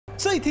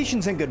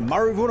Salutations and good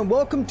morning everyone, and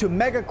welcome to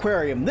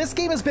Megaquarium. This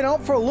game has been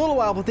out for a little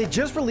while, but they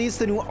just released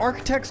the new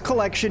Architects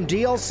Collection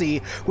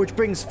DLC, which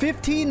brings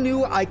 15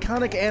 new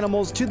iconic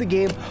animals to the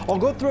game. I'll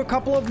go through a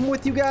couple of them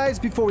with you guys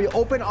before we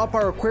open up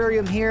our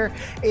aquarium here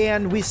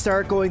and we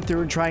start going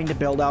through and trying to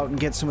build out and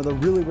get some of the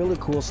really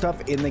cool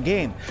stuff in the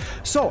game.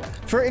 So,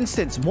 for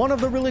instance, one of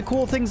the really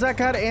cool things that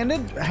got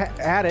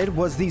added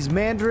was these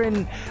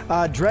mandarin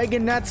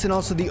dragon nets and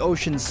also the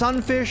ocean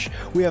sunfish.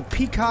 We have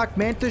peacock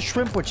mantis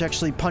shrimp, which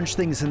actually punch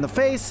things in the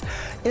face,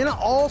 and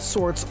all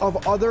sorts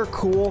of other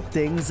cool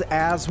things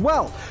as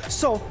well.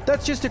 So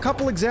that's just a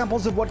couple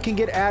examples of what can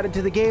get added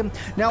to the game.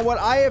 Now what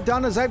I have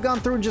done is I've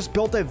gone through and just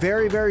built a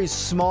very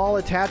small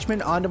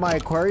attachment onto my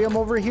aquarium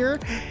over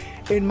here,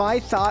 and my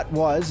thought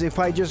was if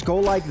I just go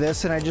like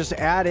this and I just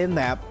add in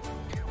that,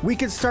 we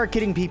could start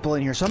getting people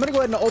in here. So I'm gonna go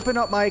ahead and open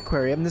up my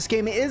aquarium. This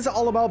game is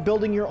all about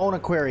building your own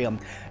aquarium.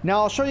 Now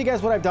I'll show you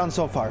guys what I've done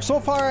so far.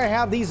 So far I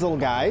have these little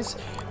guys,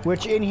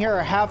 which in here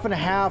are half and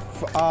half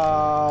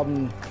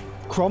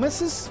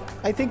chromuses,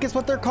 I think is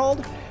what they're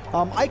called.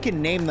 I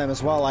can name them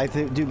as well, I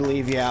do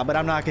believe, yeah, but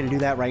I'm not gonna do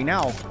that right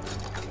now.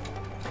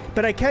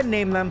 But I can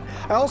name them.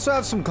 I also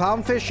have some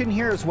clownfish in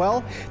here as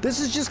well. This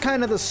is just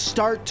kind of the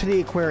start to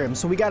the aquarium.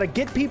 So we got to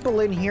get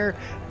people in here,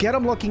 get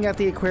them looking at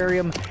the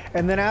aquarium,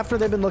 and then after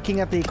they've been looking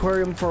at the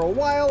aquarium for a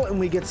while and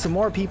we get some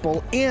more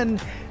people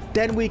in,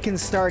 then we can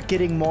start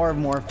getting more and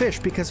more fish,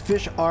 because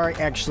fish are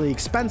actually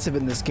expensive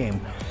in this game.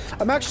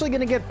 I'm actually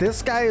going to get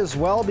this guy as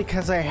well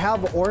because I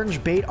have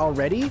orange bait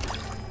already.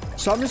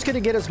 So I'm just going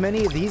to get as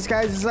many of these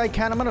guys as I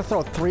can. I'm going to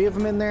throw 3 of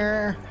them in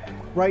there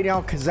right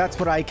now because that's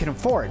what I can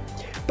afford.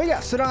 But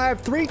yeah, so now I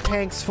have 3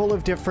 tanks full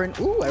of different...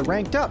 Ooh, I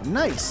ranked up.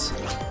 Nice.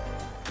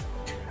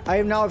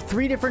 I now have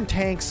 3 different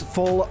tanks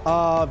full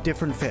of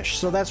different fish,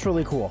 so that's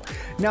really cool.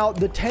 Now,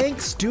 the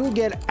tanks do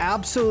get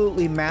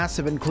absolutely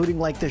massive, including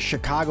like the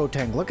Chicago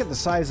tank. Look at the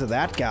size of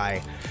that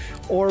guy.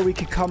 Or we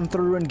could come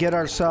through and get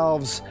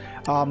ourselves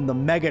the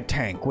mega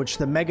tank, which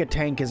the mega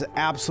tank is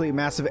absolutely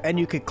massive, and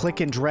you could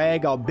click and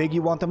drag how big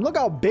you want them. Look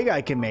how big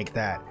I can make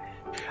that.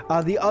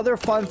 The other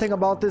fun thing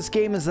about this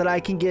game is that I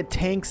can get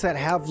tanks that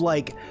have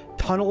like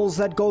tunnels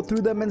that go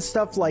through them and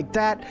stuff like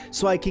that,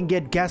 so I can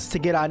get guests to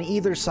get on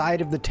either side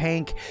of the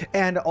tank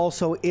and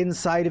also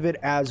inside of it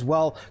as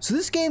well. So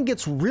this game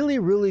gets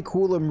really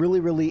cool and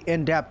really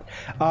in-depth,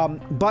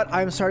 but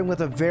I'm starting with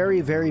a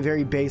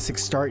very basic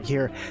start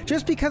here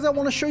just because I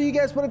want to show you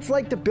guys what it's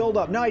like to build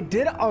up. Now I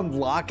did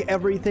unlock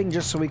everything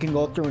just so we can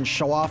go through and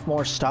show off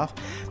more stuff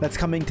that's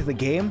coming to the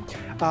game,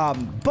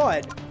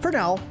 but for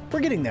now we're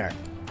getting there.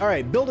 All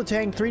right, build a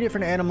tank, 3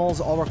 different animals,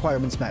 all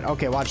requirements met.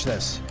 Okay, watch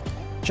this.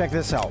 Check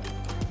this out.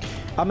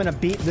 I'm gonna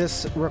beat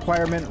this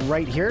requirement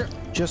right here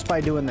just by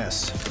doing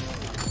this.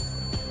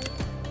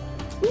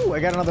 Ooh, I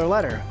got another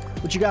letter.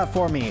 What you got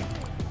for me?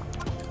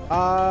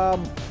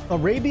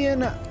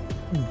 Arabian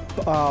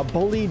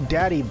bully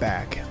daddy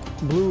back.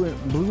 Blue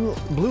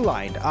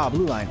line. Ah,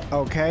 blue line.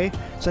 Okay,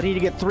 so I need to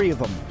get 3 of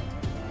them.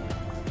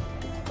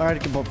 All right, I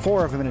can put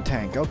 4 of them in a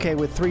tank. Okay,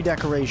 with 3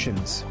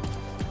 decorations.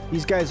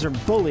 These guys are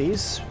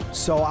bullies,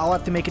 so I'll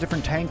have to make a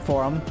different tank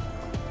for them.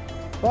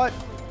 But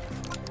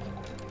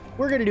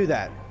we're going to do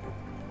that.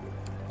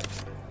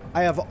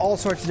 I have all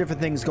sorts of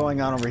different things going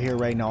on over here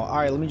right now. All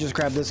right, let me just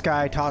grab this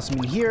guy, toss him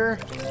in here.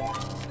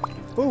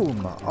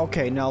 Boom.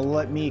 Okay, now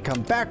let me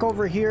come back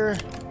over here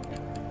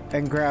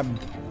and grab...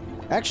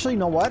 Actually, you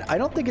know what? I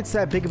don't think it's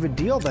that big of a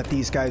deal that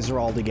these guys are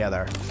all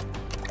together.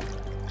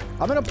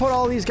 I'm going to put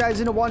all these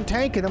guys into one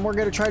tank, and then we're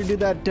going to try to do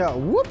that...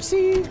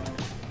 whoopsie!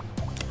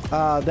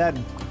 That...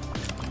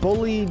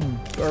 bully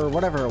or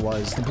whatever it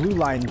was, the blue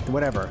line,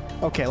 whatever.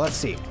 Okay, let's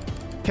see.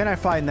 Can I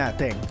find that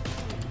thing?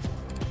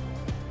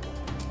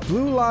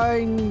 Blue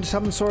line,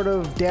 some sort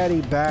of daddy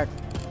back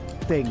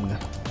thing.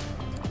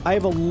 I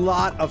have a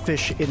lot of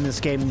fish in this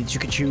game that you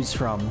can choose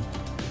from.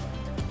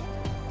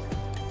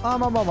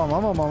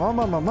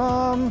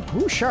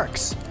 Ooh,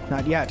 sharks.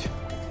 Not yet.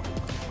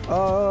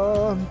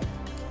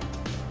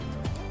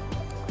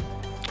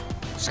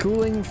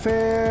 Schooling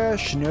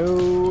fish,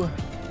 no.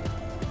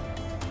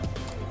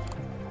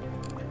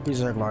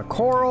 These are my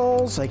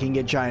corals. I can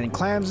get giant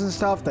clams and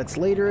stuff. That's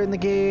later in the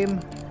game.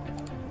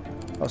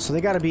 Oh, so they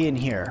got to be in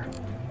here.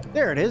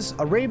 There it is.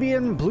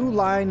 Arabian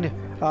blue-lined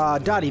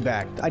dotty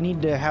back. I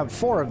need to have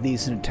 4 of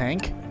these in a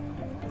tank.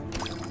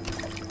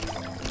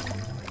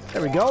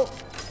 There we go.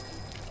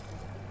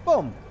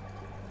 Boom.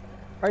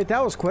 All right,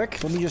 that was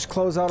quick. Let me just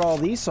close out all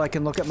these so I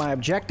can look at my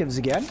objectives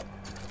again.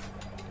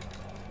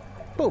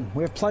 Boom.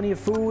 We have plenty of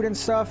food and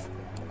stuff.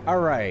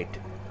 All right.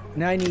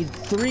 Now I need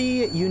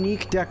 3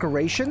 unique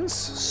decorations,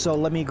 so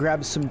let me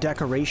grab some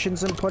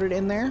decorations and put it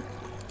in there.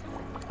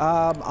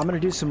 I'm gonna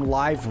do some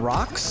live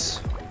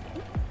rocks.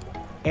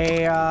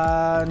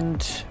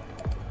 And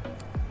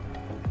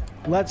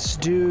let's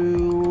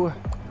do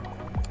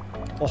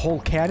a whole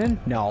cannon?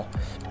 No.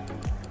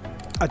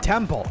 A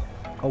temple.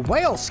 A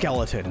whale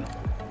skeleton.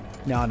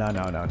 No.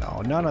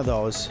 None of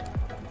those.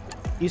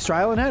 Easter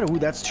Island head? Ooh,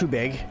 that's too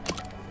big.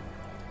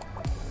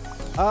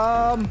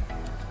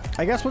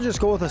 I guess we'll just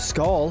go with a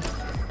skull.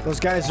 Those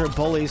guys are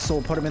bullies, so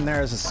we'll put them in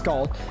there as a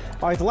skull.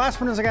 All right, the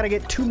last one is I got to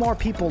get 2 more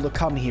people to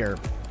come here.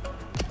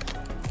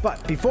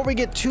 But before we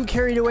get too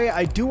carried away,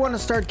 I do want to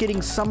start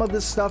getting some of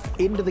this stuff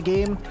into the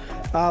game,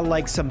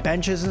 like some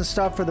benches and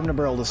stuff for them to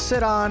be able to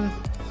sit on,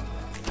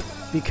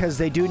 because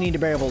they do need to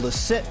be able to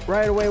sit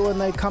right away when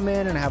they come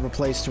in and have a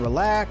place to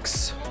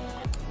relax.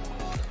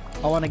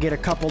 I want to get a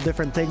couple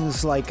different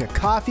things like a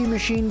coffee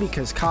machine,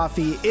 because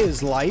coffee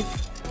is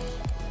life.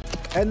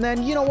 And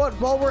then, you know what,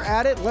 while we're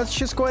at it, let's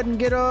just go ahead and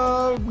get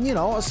a, you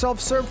know, a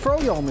self-serve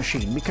froyo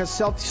machine, because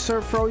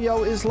self-serve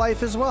froyo is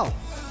life as well.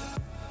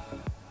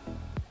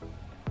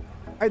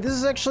 Alright, this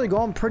is actually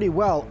going pretty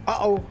well.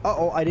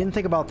 Uh-oh, I didn't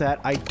think about that.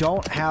 I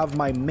don't have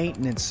my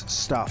maintenance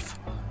stuff.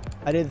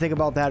 I didn't think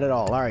about that at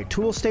all. Alright,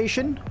 tool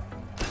station.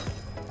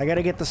 I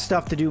gotta get the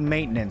stuff to do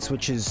maintenance,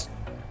 which is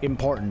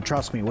important,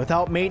 trust me.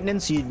 Without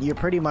maintenance, you're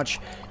pretty much,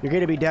 you're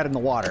gonna be dead in the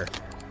water.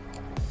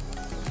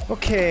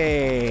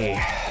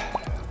 Okay.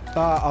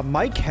 A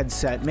mic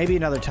headset, maybe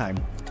another time.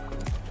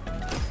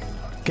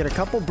 Get a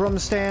couple broom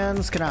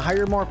stands. Can I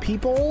hire more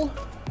people?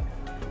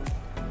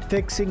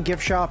 Fixing,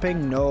 gift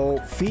shopping, no.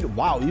 Feed,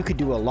 wow, you could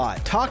do a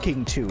lot.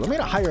 Talking to, I'm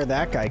gonna hire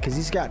that guy because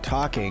he's got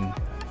talking.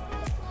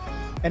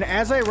 And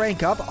as I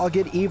rank up, I'll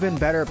get even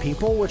better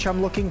people, which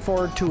I'm looking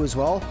forward to as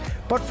well.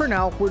 But for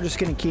now, we're just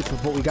gonna keep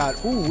with what we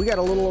got. Ooh, we got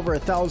a little over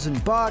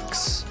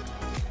 $1,000.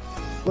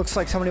 Looks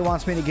like somebody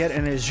wants me to get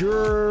an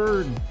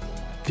Azure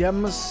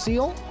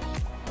Democile.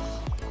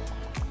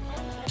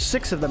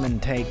 6 of them in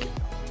tank.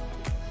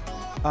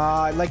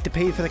 I'd like to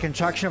pay for the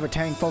construction of a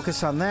tank.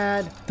 Focus on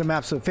that. The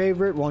map's a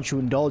favorite. Won't you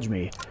indulge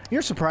me?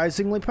 You're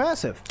surprisingly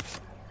passive.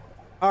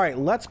 Alright,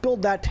 let's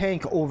build that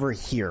tank over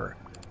here.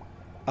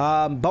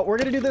 But we're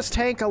going to do this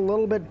tank a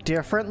little bit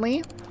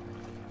differently.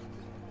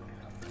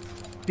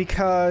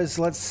 Because,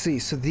 let's see.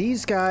 So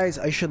these guys,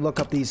 I should look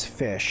up these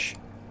fish.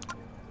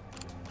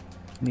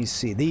 Let me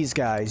see. These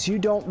guys, you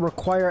don't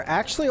require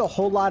actually a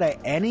whole lot of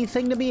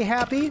anything to be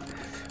happy,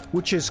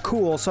 which is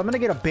cool. So I'm going to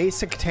get a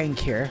basic tank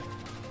here.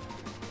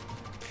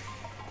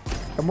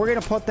 And we're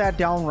going to put that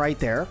down right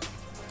there.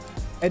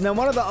 And then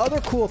one of the other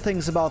cool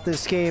things about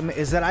this game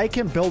is that I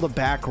can build a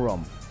back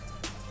room.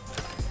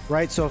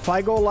 Right? So if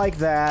I go like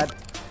that,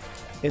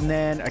 and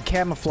then a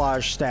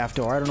camouflage staff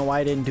door. I don't know why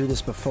I didn't do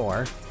this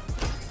before.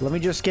 Let me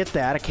just get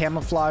that, a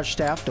camouflage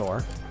staff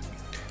door.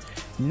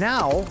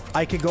 Now,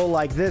 I could go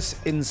like this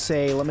and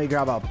say, let me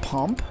grab a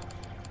pump.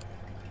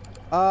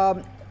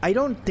 I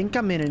don't think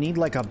I'm going to need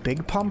like a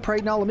big pump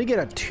right now. Let me get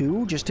a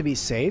 2 just to be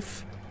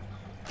safe.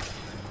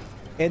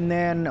 And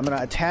then I'm going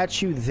to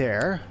attach you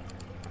there.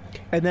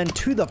 And then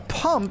to the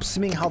pumps,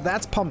 meaning how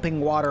that's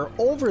pumping water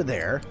over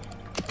there,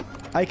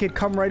 I could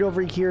come right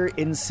over here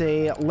and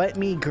say, let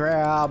me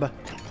grab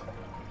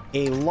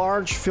a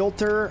large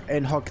filter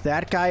and hook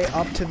that guy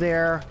up to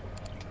there.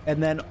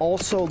 And then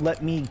also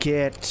let me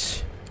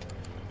get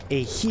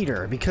a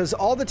heater, because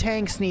all the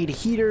tanks need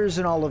heaters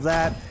and all of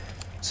that.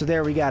 So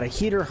there, we got a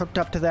heater hooked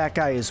up to that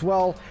guy as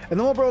well. And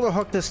then we'll be able to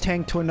hook this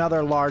tank to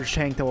another large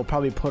tank that we'll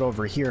probably put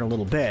over here in a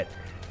little bit.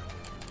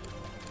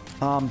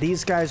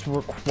 These guys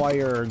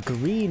require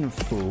green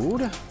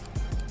food.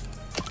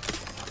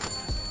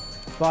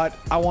 But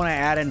I want to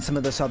add in some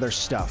of this other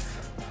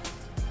stuff.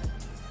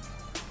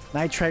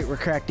 Nitrate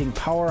retracting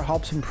power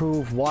helps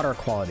improve water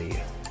quality.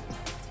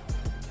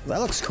 That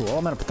looks cool.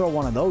 I'm going to throw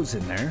one of those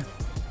in there.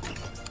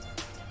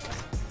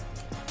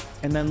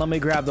 And then let me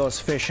grab those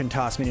fish and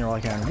toss me near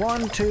like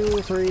 1,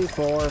 2, 3,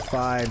 4,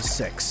 5,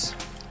 6.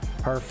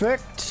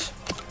 Perfect.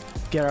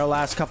 Get our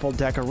last couple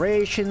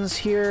decorations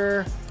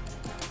here.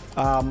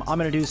 I'm going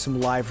to do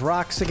some live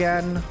rocks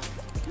again.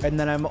 And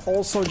then I'm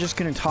also just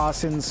going to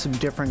toss in some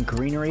different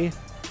greenery,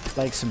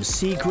 like some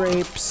sea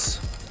grapes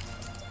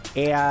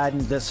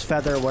and this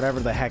feather, whatever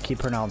the heck you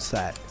pronounce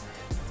that.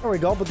 There we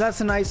go. But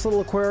that's a nice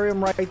little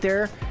aquarium right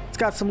there. It's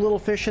got some little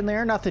fish in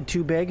there, nothing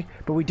too big,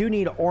 but we do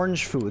need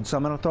orange food. So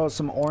I'm going to throw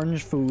some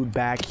orange food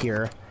back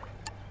here.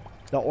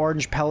 The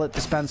orange pellet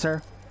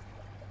dispenser.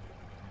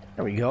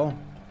 There we go.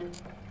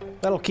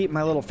 That'll keep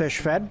my little fish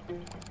fed.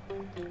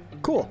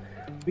 Cool.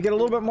 We get a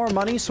little bit more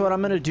money, so what I'm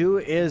going to do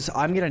is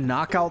I'm going to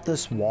knock out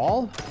this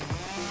wall.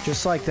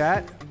 Just like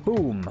that.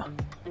 Boom.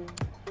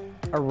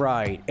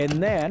 Alright, and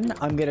then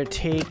I'm going to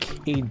take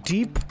a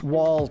deep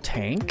wall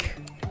tank.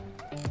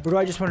 Or do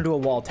I just want to do a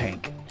wall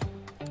tank?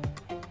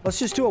 Let's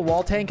just do a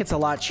wall tank. It's a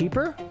lot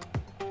cheaper.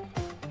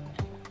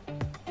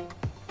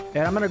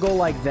 And I'm going to go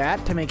like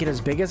that to make it as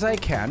big as I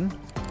can.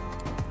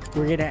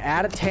 We're going to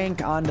add a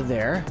tank onto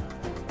there.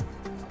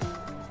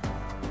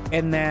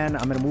 And then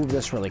I'm going to move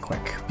this really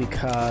quick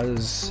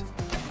because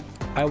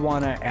I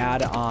want to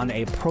add on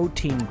a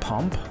protein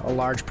pump, a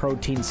large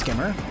protein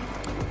skimmer,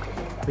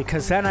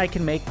 because then I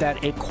can make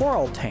that a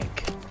coral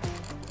tank.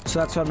 So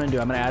that's what I'm going to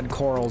do. I'm going to add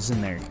corals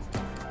in there.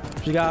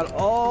 We got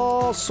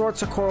all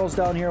sorts of corals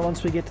down here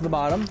once we get to the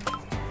bottom.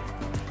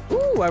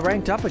 Ooh, I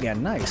ranked up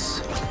again.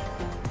 Nice.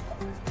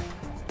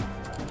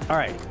 All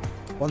right.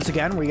 Once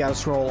again, we got to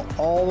scroll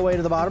all the way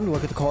to the bottom to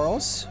look at the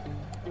corals.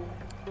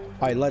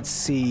 All right, let's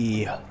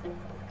see.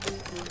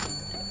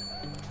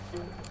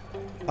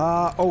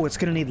 Oh, it's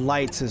gonna need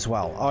lights as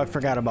well. Oh, I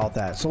forgot about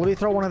that. So let me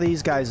throw one of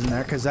these guys in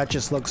there because that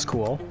just looks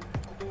cool.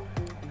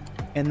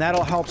 And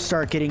that'll help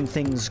start getting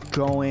things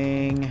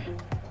going.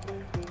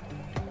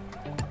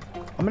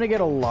 I'm gonna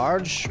get a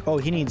large. Oh,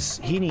 he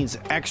needs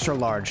extra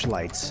large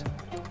lights.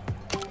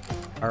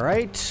 All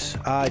right.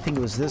 I think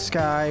it was this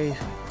guy.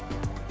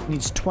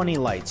 Needs 20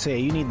 lights. Hey,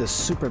 you need the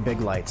super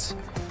big lights.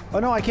 Oh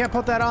no, I can't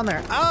put that on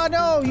there. Ah,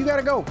 no, you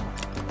gotta go.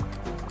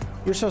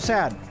 You're so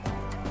sad.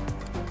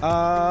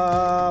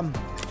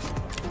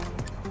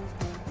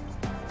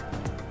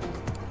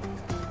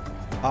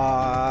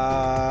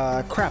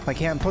 Crap, I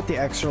can't put the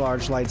extra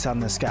large lights on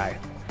this guy.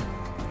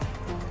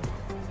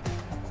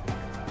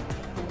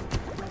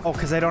 Oh,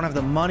 because I don't have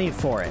the money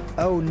for it.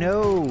 Oh,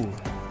 no.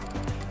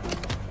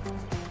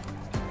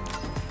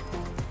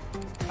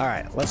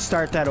 Alright, let's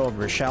start that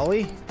over, shall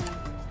we?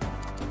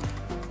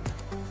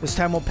 This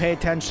time we'll pay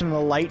attention to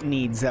the light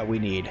needs that we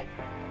need.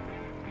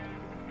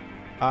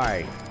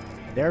 Alright,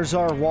 there's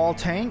our wall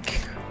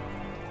tank.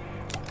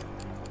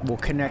 We'll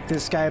connect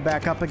this guy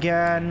back up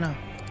again.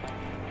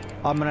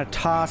 I'm gonna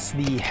toss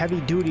the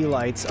heavy-duty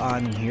lights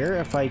on here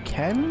if I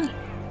can.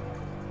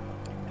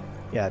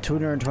 Yeah,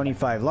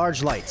 225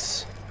 large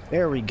lights.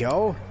 There we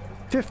go.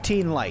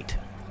 15 light.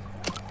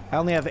 I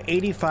only have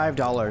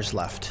 $85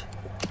 left.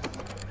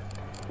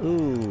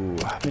 Ooh,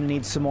 I'm gonna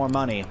need some more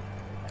money.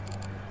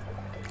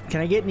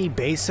 Can I get any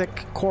basic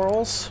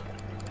corals?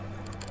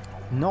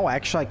 No,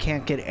 actually I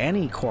can't get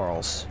any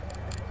corals.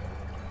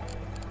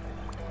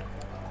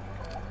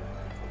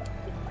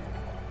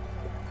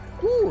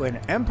 Ooh, an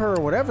emperor,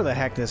 whatever the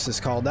heck this is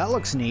called. That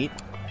looks neat.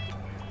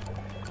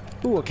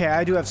 Ooh, okay,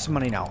 I do have some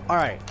money now.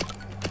 Alright.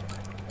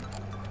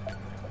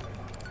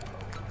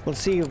 Let's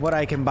see what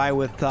I can buy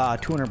with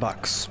 200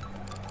 bucks.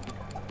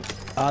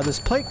 This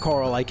plate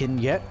coral I can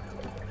get.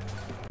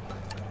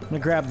 I'm gonna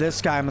grab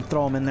this guy. I'm gonna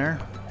throw him in there.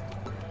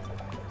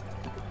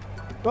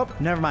 Oh,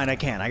 never mind. I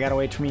can't. I gotta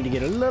wait for me to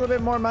get a little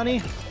bit more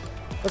money.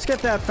 Let's get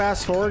that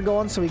fast forward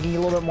going so we can get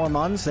a little bit more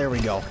muns. There we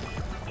go.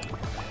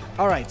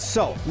 Alright,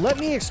 so let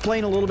me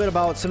explain a little bit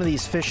about some of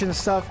these fish and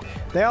stuff.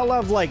 They all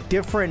have like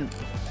different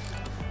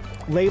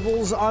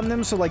labels on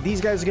them. So like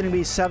these guys are going to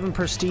be 7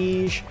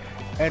 prestige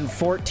and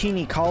 14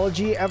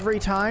 ecology every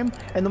time.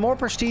 And the more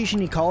prestige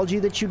and ecology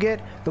that you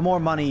get, the more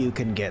money you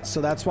can get.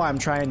 So that's why I'm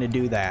trying to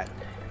do that.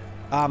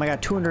 I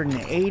got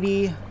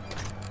 280.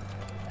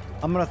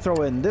 I'm going to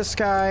throw in this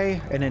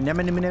guy, an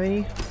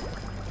anemone.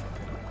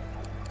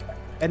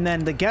 And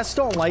then the guests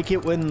don't like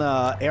it when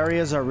the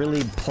areas are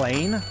really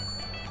plain.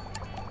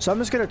 So I'm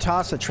just going to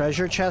toss a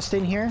treasure chest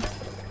in here,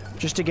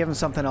 just to give them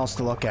something else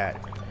to look at.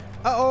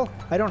 Uh-oh,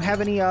 I don't have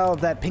any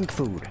of that pink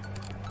food.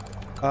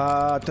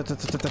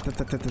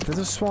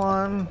 This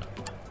one.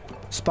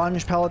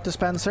 Sponge pellet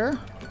dispenser.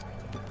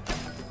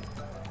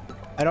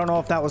 I don't know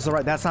if that was the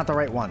right... That's not the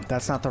right one.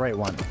 That's not the right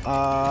one.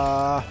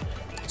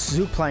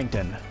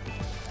 Zooplankton.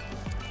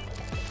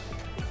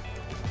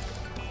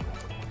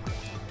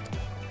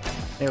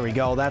 There we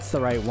go. That's the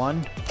right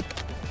one.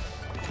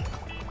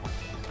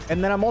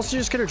 And then I'm also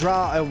just going to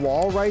draw a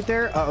wall right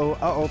there.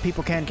 Uh-oh,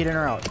 people can't get in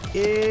or out.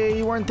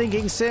 You weren't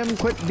thinking, Sim.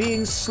 Quit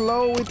being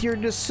slow with your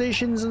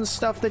decisions and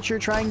stuff that you're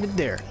trying to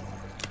do.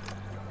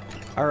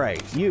 All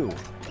right, you.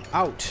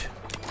 Out.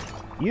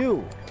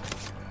 You.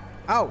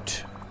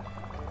 Out.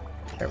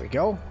 There we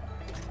go.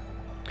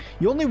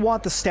 You only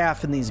want the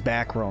staff in these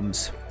back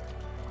rooms.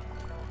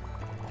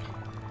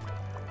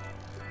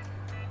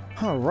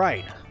 All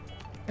right.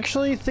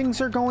 Actually, things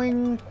are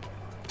going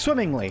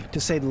swimmingly, to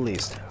say the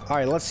least. All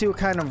right, let's see what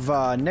kind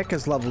of Nick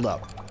has leveled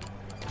up.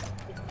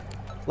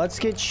 Let's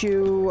get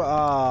you...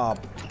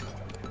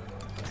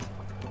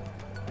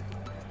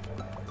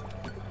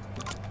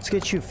 let's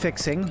get you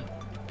fixing.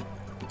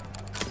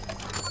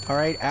 All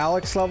right,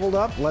 Alex leveled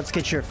up. Let's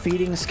get your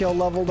feeding skill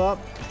leveled up.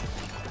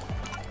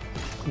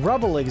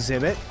 Rubble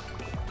exhibit.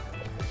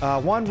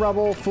 1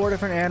 rubble, 4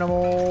 different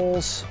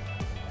animals.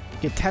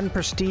 Get 10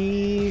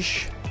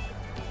 prestige.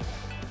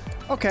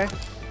 Okay,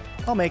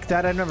 I'll make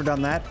that. I've never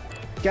done that.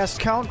 Guest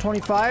count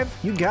 25.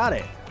 You got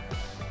it.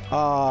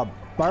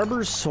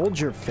 Barber's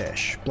soldier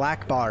fish.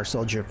 Black bar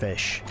soldier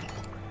fish.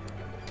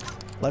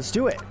 Let's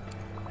do it.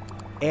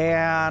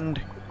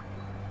 And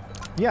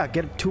yeah,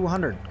 get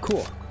 200.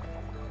 Cool.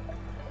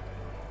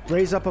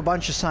 Raise up a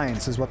bunch of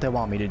science is what they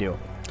want me to do.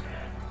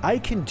 I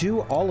can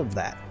do all of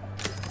that.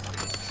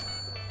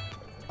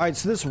 All right,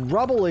 so this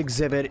rubble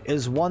exhibit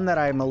is one that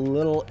I'm a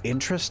little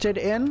interested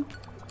in.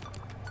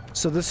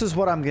 So this is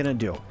what I'm gonna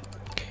do.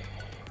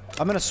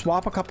 I'm going to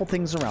swap a couple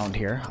things around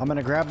here. I'm going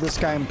to grab this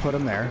guy and put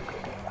him there.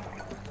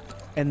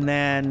 And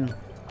then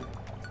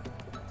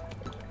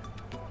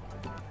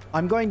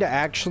I'm going to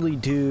actually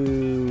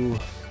do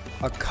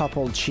a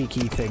couple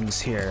cheeky things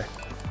here.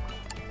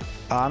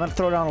 I'm going to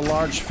throw down a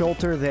large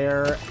filter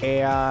there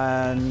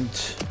and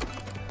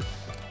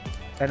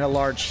a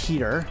large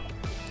heater.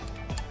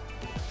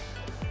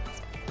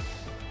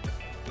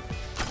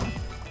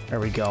 There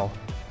we go.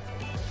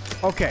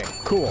 Okay,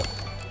 cool.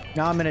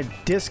 Now I'm going to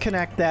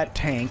disconnect that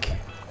tank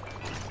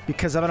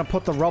because I'm going to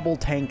put the rubble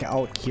tank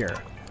out here.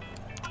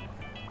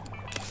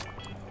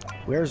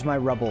 Where's my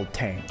rubble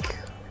tank?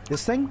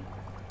 This thing?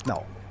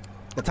 No.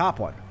 The top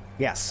one.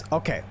 Yes.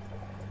 Okay.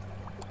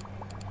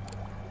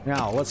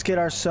 Now, let's get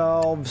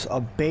ourselves a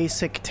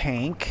basic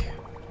tank.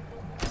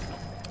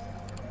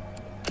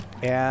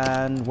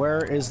 And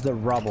where is the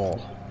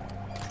rubble?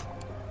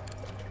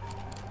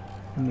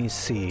 Let me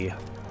see.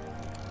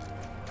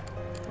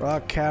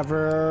 Rock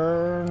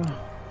cavern.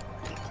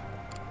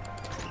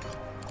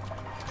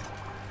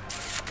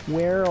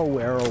 Where, oh,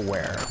 where, oh,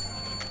 where?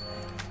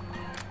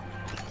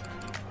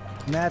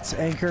 And that's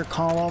anchor,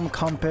 column,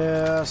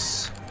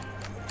 compass.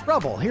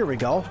 Rubble, here we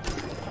go.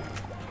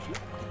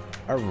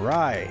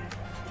 Alright.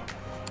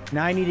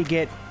 Now I need to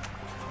get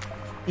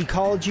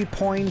ecology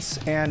points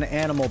and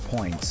animal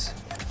points.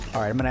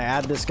 Alright, I'm gonna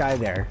add this guy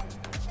there.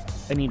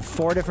 I need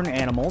 4 different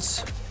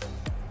animals.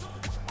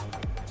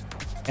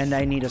 And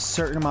I need a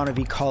certain amount of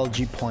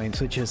ecology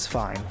points, which is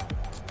fine.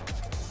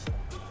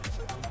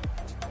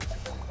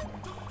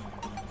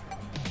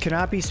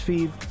 Cannot be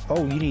speed.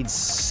 Oh, you need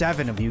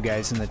 7 of you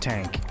guys in the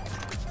tank.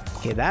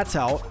 Okay, that's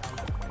out.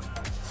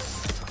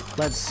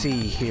 Let's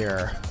see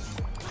here.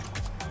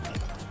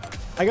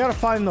 I gotta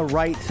find the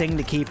right thing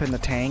to keep in the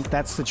tank.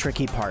 That's the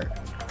tricky part.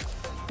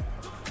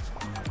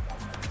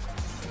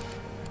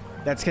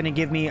 That's gonna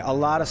give me a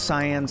lot of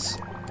science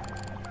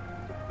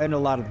and a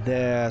lot of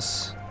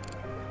this.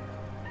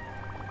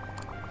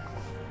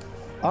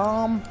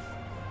 I'm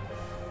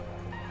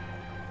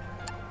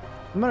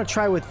gonna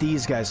try with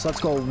these guys. So let's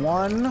go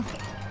 1.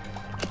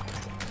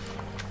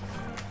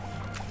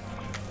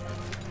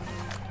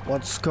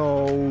 Let's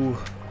go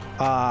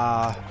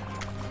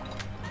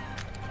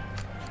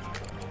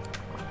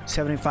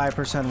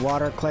 75%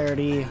 water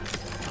clarity.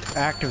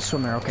 Active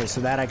swimmer. Okay,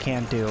 so that I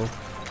can't do.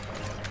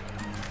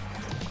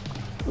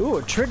 Ooh,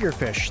 a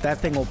triggerfish. That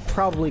thing will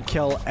probably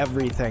kill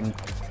everything.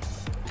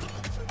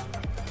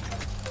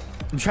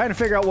 I'm trying to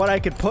figure out what I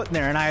could put in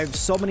there, and I have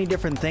so many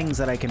different things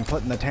that I can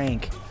put in the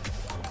tank.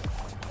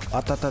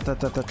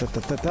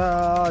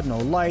 No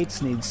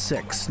lights, need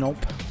 6. Nope.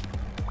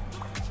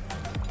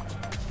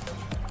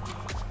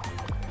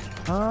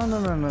 Oh, no.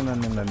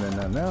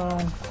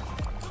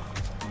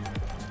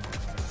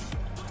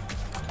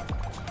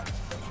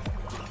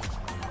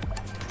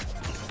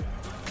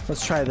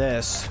 Let's try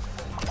this.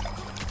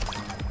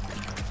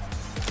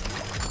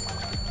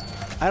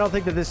 I don't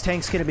think that this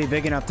tank's gonna be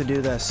big enough to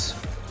do this.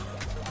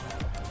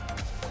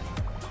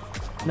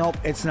 Nope,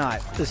 it's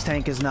not. This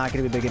tank is not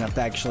gonna be big enough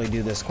to actually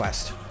do this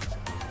quest.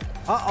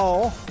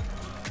 Uh-oh.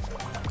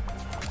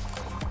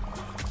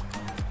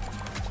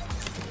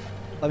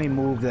 Let me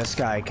move this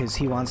guy, because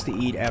he wants to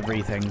eat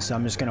everything, so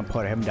I'm just gonna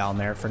put him down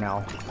there for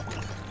now.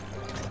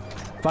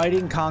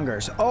 Fighting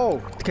congers.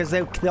 Oh, because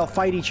they'll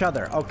fight each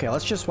other. Okay,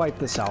 let's just wipe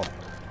this out.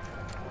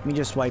 Let me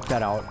just wipe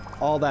that out.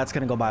 All that's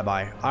gonna go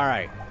bye-bye.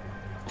 Alright.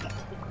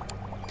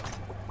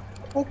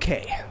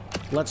 Okay.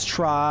 Let's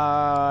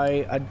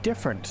try a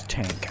different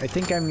tank. I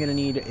think I'm gonna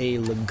need a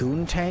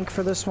lagoon tank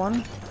for this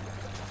one.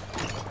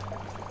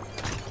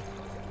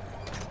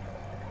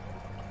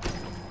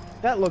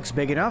 That looks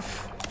big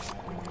enough.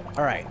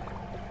 Alright.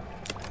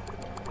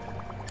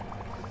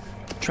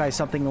 Try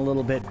something a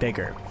little bit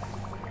bigger.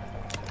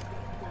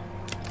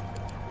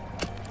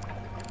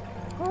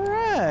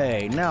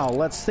 Alright, now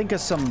let's think of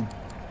some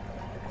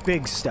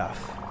big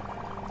stuff.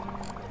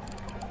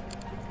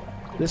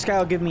 This guy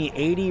will give me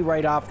 80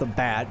 right off the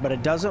bat, but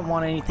it doesn't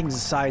want anything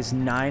size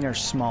 9 or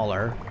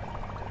smaller.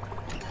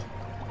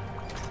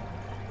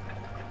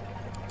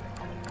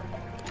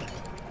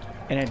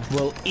 And it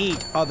will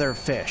eat other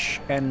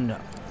fish. And,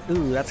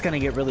 ooh, that's gonna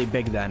get really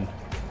big then.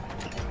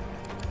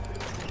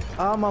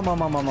 I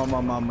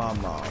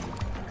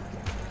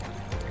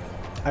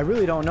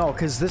really don't know,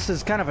 because this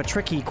is kind of a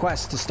tricky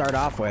quest to start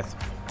off with.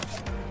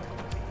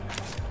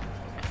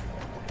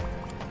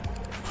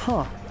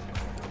 Huh.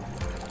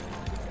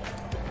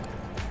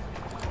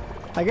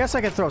 I guess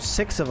I could throw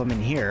 6 of them in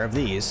here, of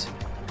these.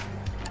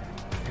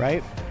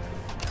 Right?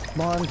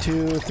 1,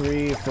 2,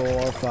 3,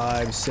 4,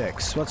 5,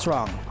 6. What's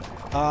wrong?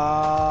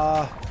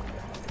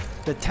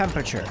 The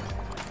temperature.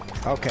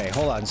 Okay,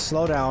 hold on.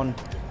 Slow down.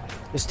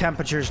 This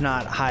temperature's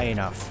not high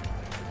enough.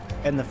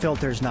 And the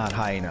filter's not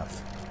high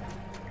enough.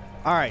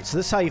 Alright, so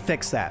this is how you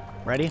fix that.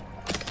 Ready?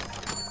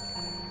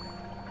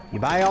 You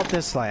buy out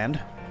this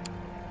land.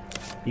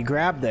 You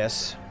grab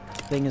this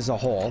thing as a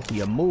whole.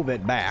 You move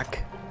it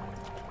back.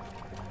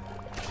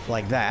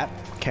 Like that.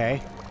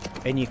 Okay.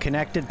 And you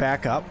connect it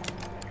back up.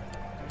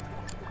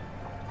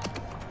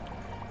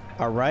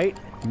 Alright.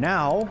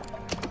 Now,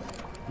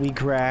 we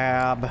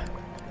grab...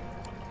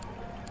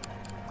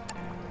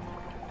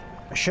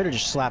 I should have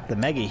just slapped the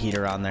mega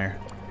heater on there.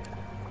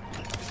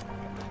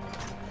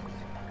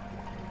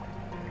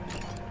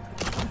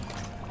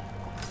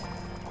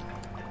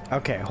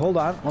 Okay, hold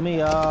on. Let me,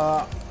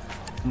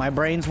 my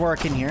brain's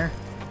working here.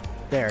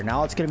 There,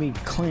 now it's gonna be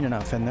clean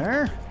enough in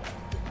there.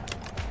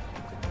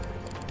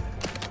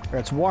 Or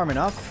it's warm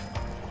enough.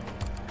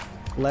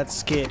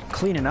 Let's get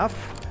clean enough.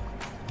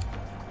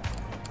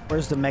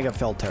 Where's the mega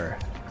filter?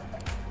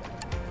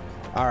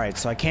 Alright,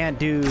 so I can't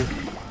do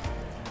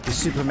the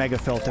super mega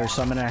filter,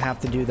 so I'm gonna have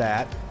to do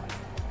that.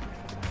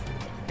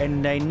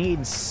 And I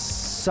need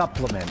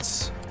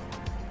supplements.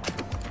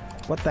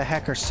 What the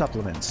heck are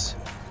supplements?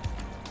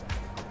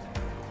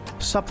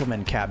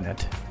 Supplement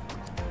cabinet.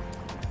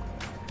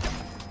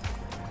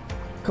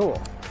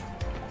 Cool.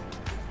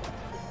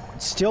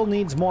 It still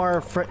needs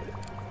more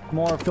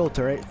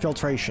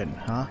filtration,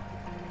 huh?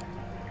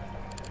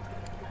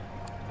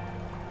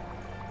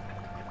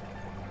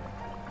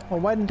 Well,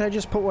 why didn't I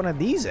just put one of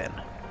these in?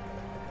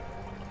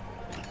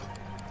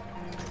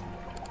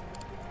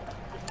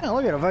 Yeah,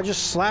 look at it. If I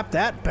just slap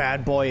that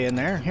bad boy in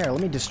there. Here,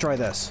 let me destroy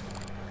this.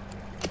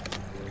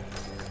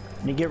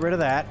 Let me get rid of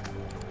that.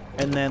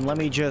 And then let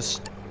me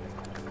just...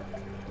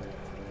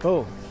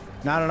 Oh,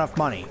 not enough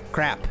money.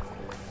 Crap.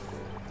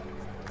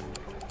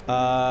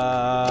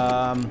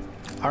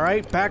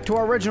 Alright, back to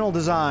our original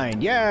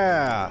design.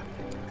 Yeah!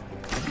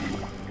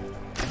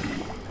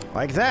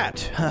 Like that.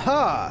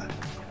 Haha!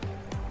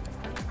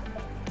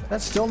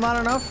 That's still not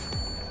enough?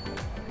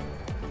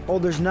 Oh,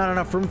 there's not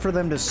enough room for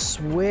them to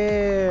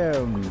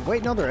swim.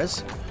 Wait, no, there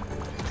is.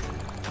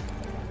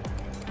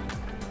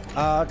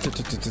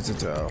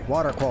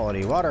 Water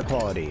quality, water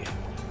quality.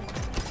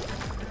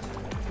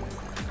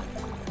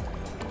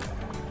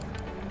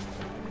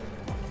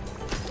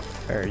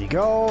 There you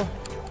go.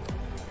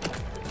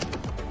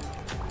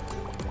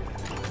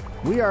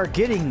 We are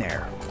getting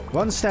there.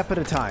 One step at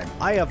a time.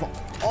 I have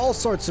all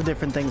sorts of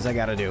different things I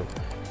gotta do.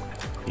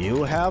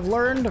 You have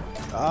learned,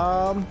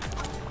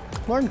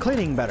 learn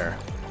cleaning better.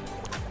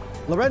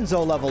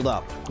 Lorenzo leveled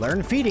up.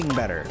 Learn feeding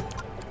better.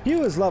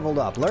 Hugh is leveled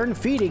up. Learn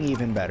feeding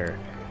even better.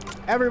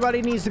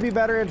 Everybody needs to be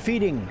better at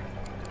feeding.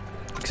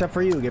 Except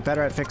for you. Get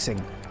better at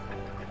fixing.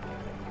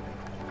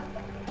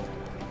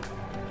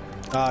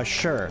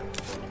 Sure.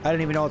 I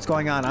don't even know what's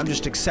going on. I'm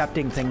just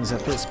accepting things at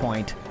this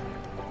point.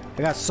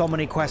 I got so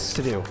many quests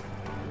to do.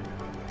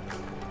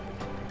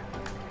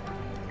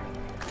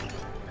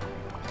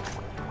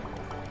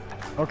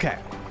 Okay.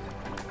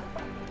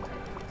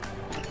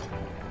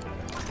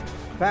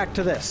 Back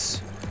to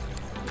this.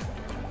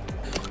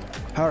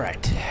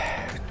 Alright.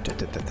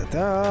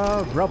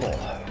 Rubble.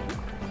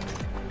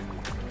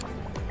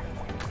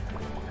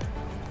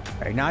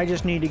 Alright, now I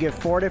just need to get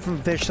 4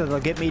 different fish that'll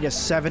get me to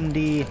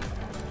 70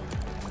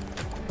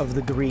 of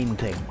the green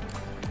thing.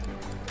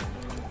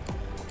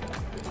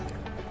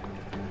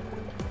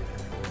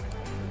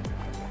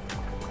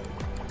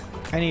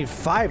 I need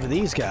 5 of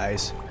these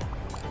guys.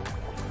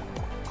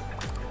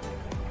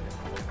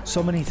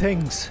 So many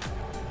things.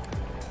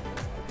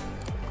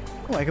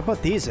 Oh, I could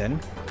put these in.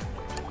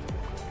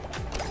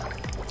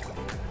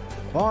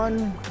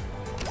 1,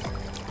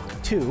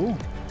 2.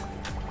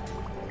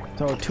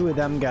 Throw 2 of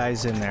them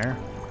guys in there.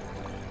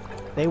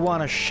 They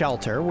want a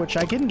shelter, which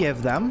I can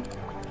give them.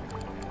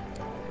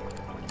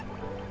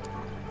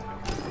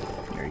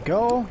 There you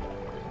go.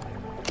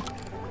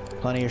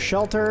 Plenty of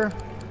shelter.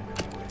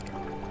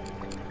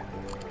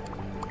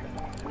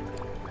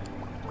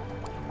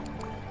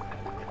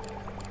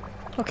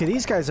 Okay,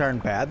 these guys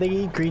aren't bad. They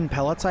eat green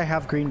pellets. I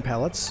have green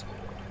pellets.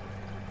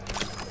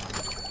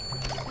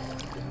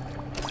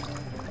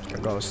 There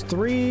goes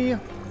 3.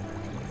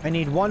 I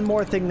need 1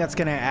 more thing that's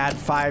going to add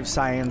 5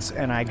 science,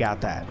 and I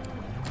got that.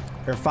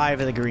 Or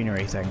 5 of the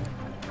greenery thing.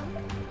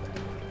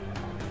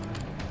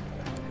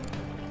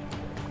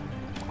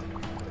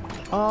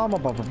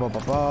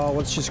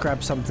 Let's just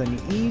grab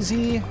something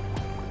easy.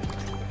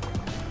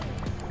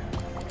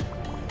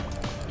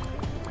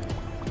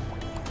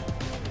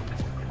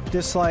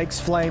 Dislikes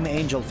flame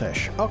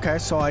angelfish. Okay,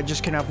 so I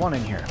just can have 1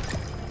 in here.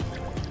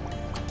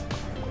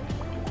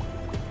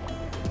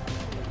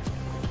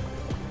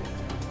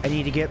 I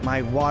need to get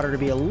my water to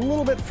be a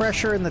little bit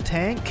fresher in the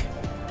tank.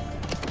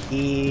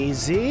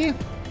 Easy.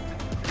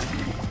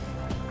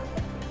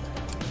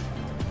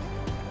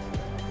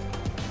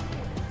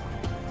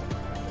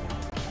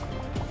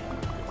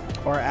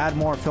 Or add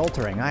more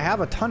filtering. I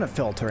have a ton of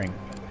filtering.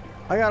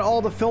 I got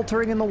all the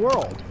filtering in the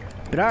world.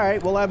 But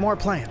alright, we'll add more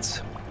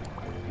plants.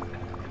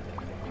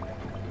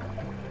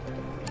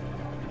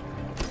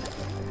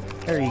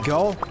 There you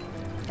go.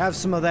 Have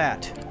some of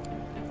that.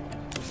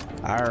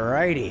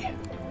 Alrighty.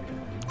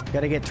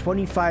 Gotta get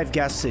 25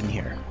 guests in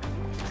here.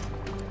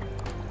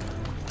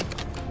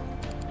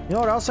 You know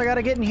what else I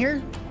gotta get in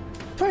here?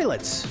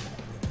 Toilets.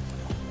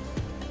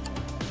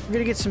 We're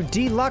gonna get some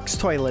deluxe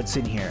toilets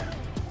in here.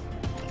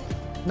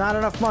 Not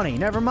enough money.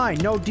 Never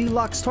mind. No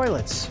deluxe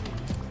toilets.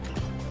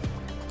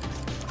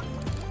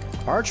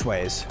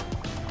 Archways.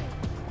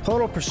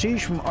 Total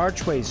prestige from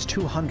archways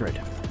 200.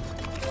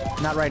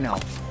 Not right now.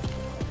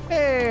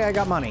 Hey, I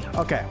got money.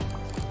 Okay.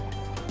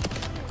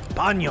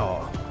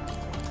 Baño.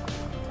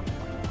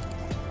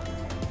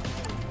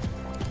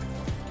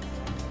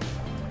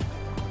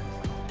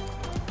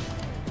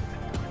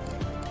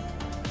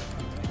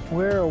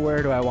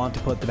 Where do I want to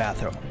put the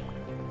bathroom?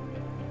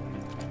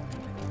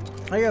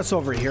 I guess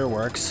over here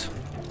works.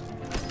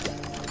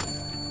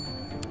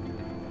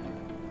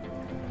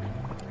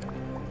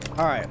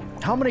 Alright,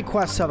 how many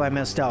quests have I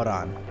missed out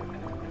on?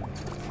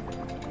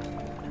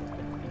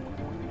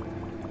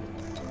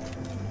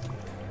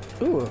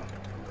 Ooh.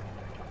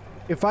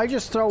 If I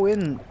just throw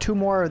in 2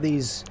 more of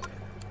these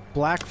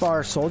black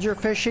bar soldier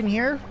fish in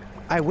here,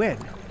 I win.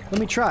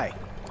 Let me try.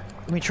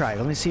 Let me try.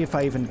 Let me see if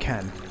I even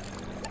can.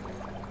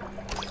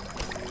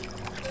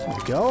 There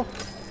we go.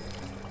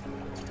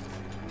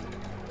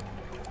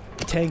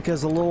 The tank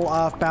is a little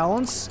off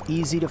balance.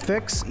 Easy to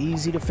fix.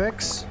 Easy to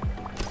fix.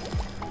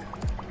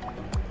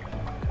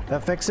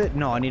 That fix it?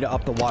 No, I need to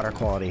up the water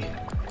quality.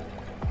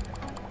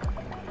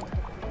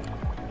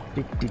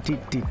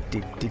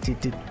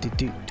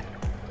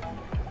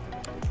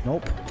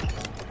 Nope.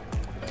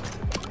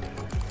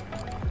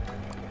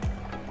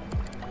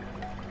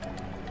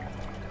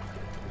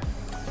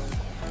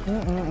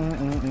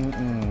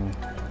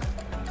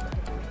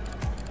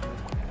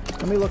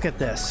 Let me look at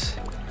this.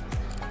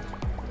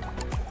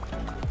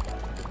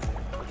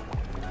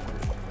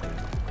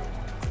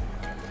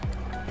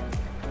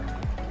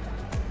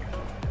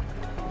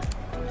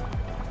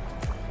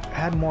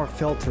 Add more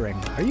filtering.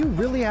 Are you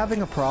really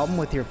having a problem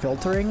with your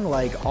filtering?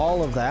 Like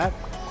all of that?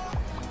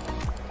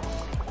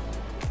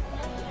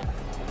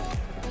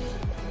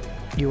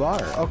 You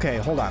are? Okay,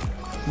 hold on.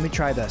 Let me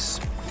try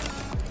this.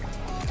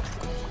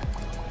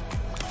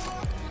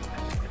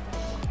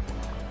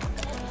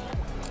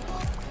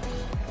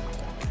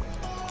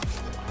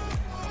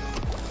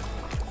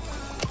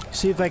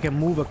 See if I can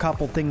move a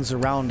couple things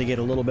around to get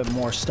a little bit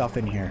more stuff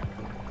in here.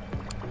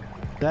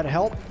 That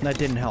help? That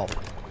didn't help.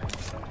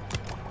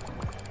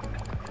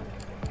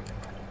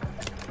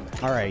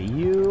 Alright,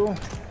 you...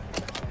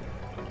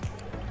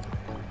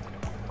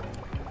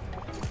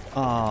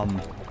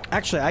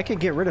 Actually, I could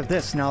get rid of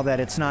this now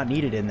that it's not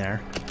needed in there.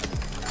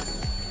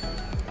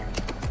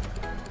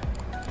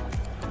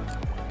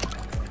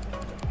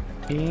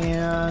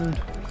 And...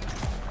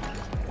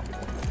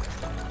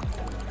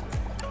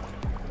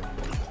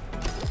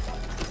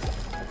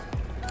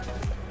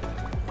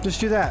 just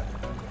do that.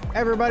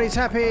 Everybody's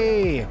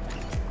happy!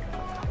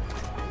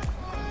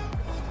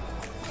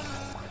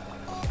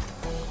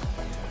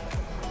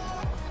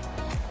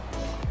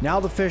 Now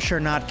the fish are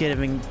not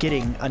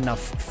getting enough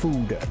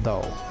food,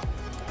 though.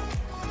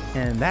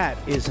 And that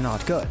is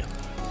not good.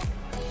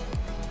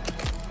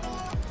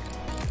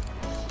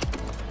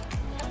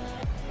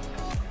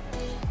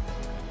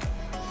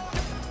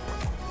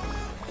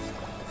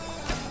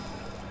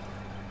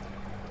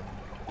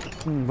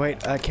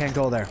 Wait, I can't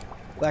go there.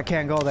 I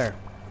can't go there.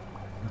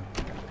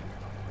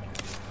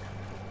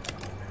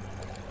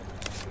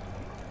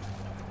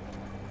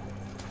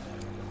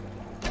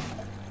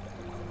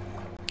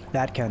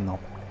 That can, though.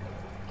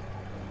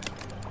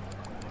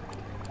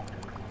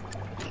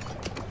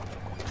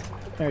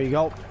 There you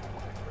go.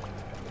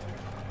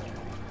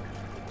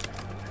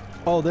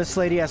 Oh, this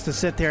lady has to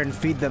sit there and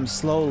feed them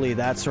slowly.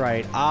 That's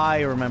right.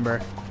 I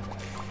remember.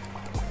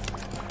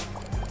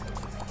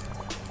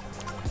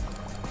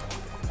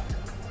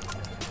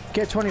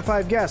 Get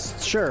 25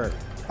 guests. Sure.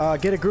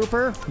 Get a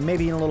grouper?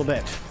 Maybe in a little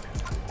bit.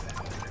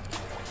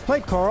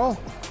 Plate coral.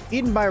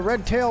 Eaten by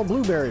red-tailed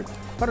blueberry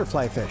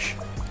butterfly fish.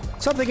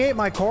 Something ate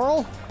my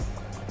coral?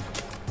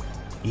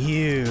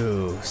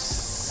 You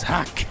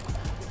suck.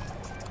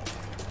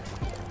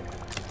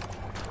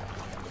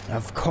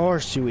 Of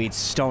course you eat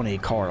stony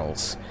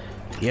corals.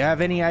 You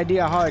have any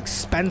idea how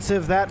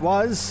expensive that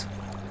was?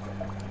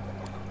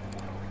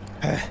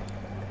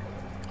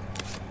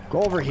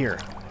 Go over here.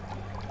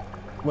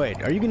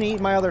 Wait, are you gonna eat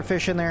my other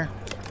fish in there?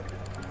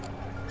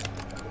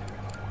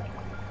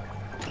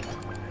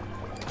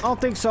 I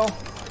don't think so.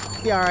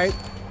 Yeah, alright.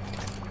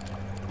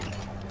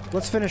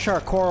 Let's finish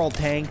our coral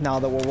tank now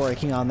that we're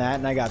working on that,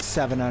 and I got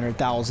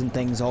 700,000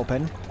 things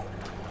open.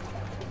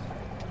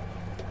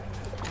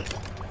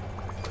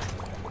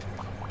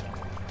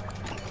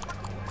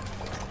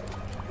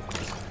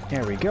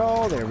 There we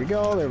go, there we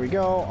go, there we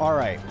go.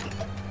 Alright.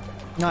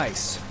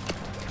 Nice.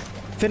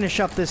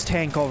 Finish up this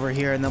tank over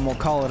here, and then we'll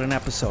call it an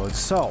episode.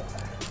 So,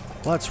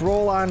 let's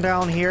roll on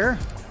down here.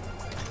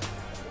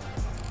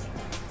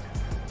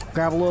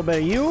 Grab a little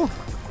bit of you.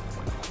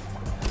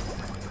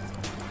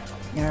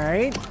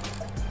 Alright.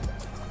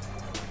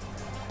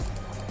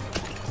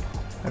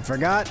 I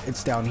forgot,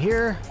 it's down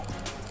here.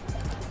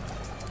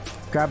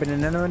 Grab an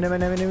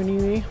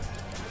anemone.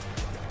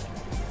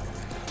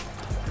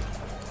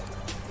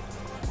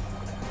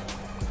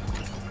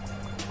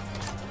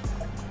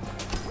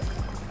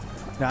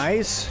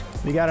 Nice.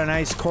 We got a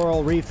nice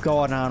coral reef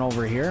going on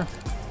over here.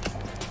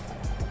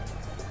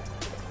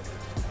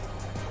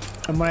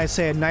 And when I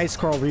say a nice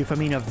coral reef, I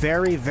mean a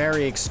very,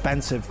 very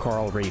expensive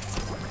coral reef.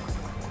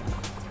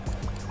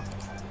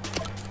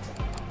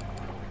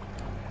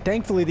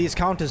 Thankfully, these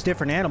count as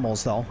different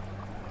animals, though.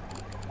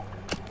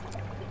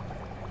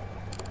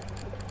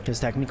 Because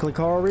technically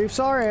coral reefs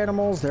are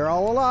animals. They're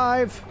all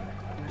alive.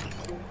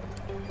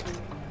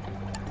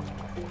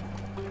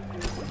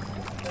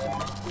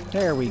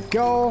 There we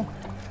go.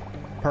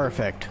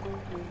 Perfect.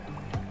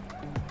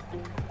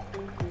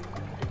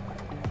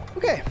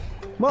 Okay.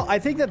 Well, I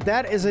think that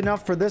that is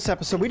enough for this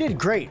episode. We did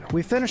great.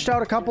 We finished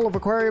out a couple of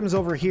aquariums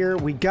over here.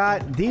 We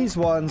got these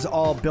ones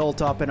all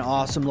built up and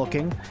awesome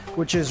looking,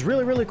 which is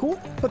really, really cool.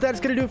 But that's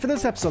going to do it for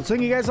this episode. So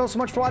thank you guys all so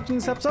much for watching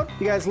this episode.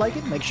 If you guys like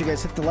it, make sure you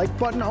guys hit the like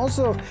button.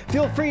 Also,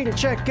 feel free to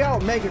check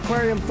out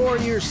Megaquarium for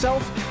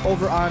yourself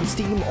over on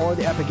Steam or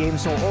the Epic Games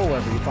Store or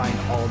wherever you find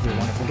all of your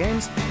wonderful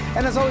games.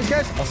 And as always,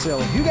 guys, I'll see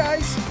all of you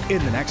guys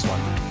in the next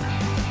one.